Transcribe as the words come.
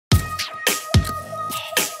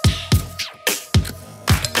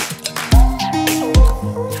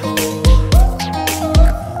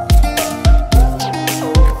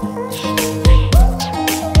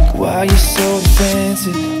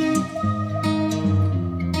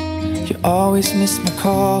You always miss my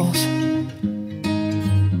calls.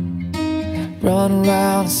 Run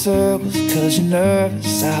around in circles cause you're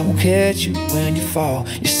nervous I won't catch you when you fall.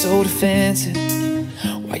 You're so defensive.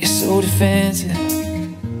 Why you're so defensive?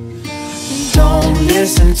 Don't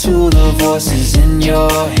listen to the voices in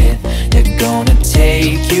your head. They're gonna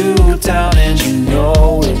take you down and you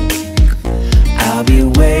know it. I'll be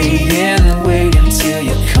waiting, waiting till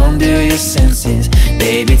you come to your senses.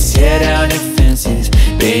 Baby, tear down your fences.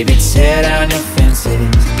 Baby, tear down your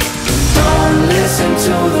fences. Don't listen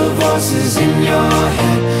to the voices in your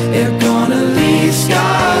head. They're gonna leave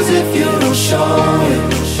scars if you don't show it.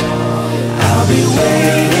 I'll be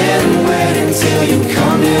waiting, waiting till you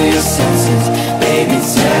come to your senses. Baby,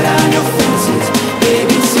 tear down your fences.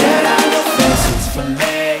 Baby, tear down your fences for me.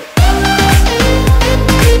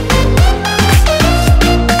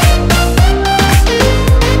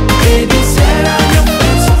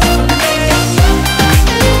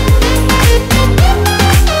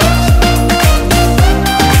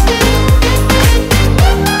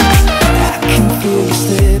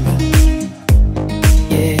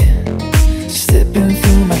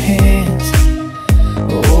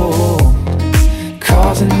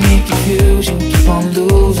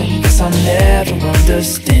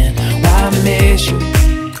 Understand why I miss you,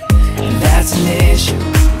 and that's an issue.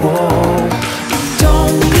 Whoa.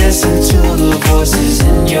 Don't listen to the voices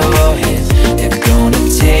in your head. They're gonna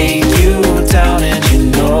take you down and you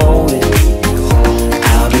know it.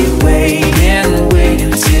 I'll be waiting,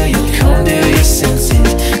 waiting till you come to your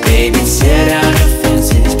senses. Baby, tear down your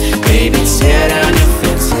fences. Baby, tear down your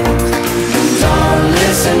fences. Don't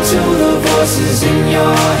listen to the voices in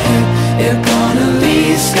your head. They're gonna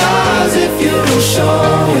leave scars if you don't show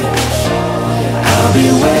it. I'll be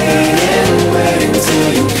waiting, waiting till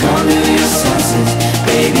you come to your senses.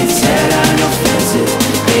 Baby, tear down your fences.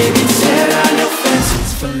 Baby, tear down your fences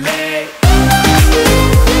for me.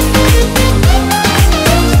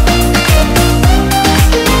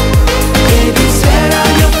 Baby, tear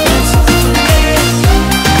down your fences for me.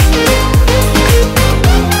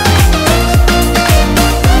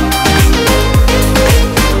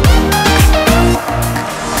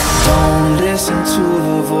 Don't listen to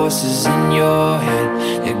the voices in your head.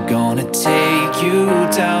 They're gonna take you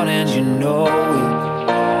down and you know it.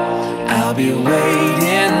 I'll be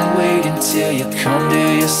waiting, waiting till you come to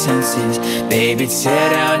your senses. Baby, tear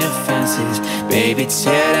down your fences. Baby,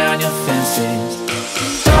 tear down your fences.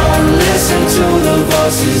 Don't listen to the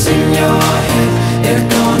voices in your head. They're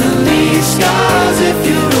gonna leave scars if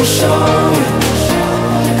you don't show it.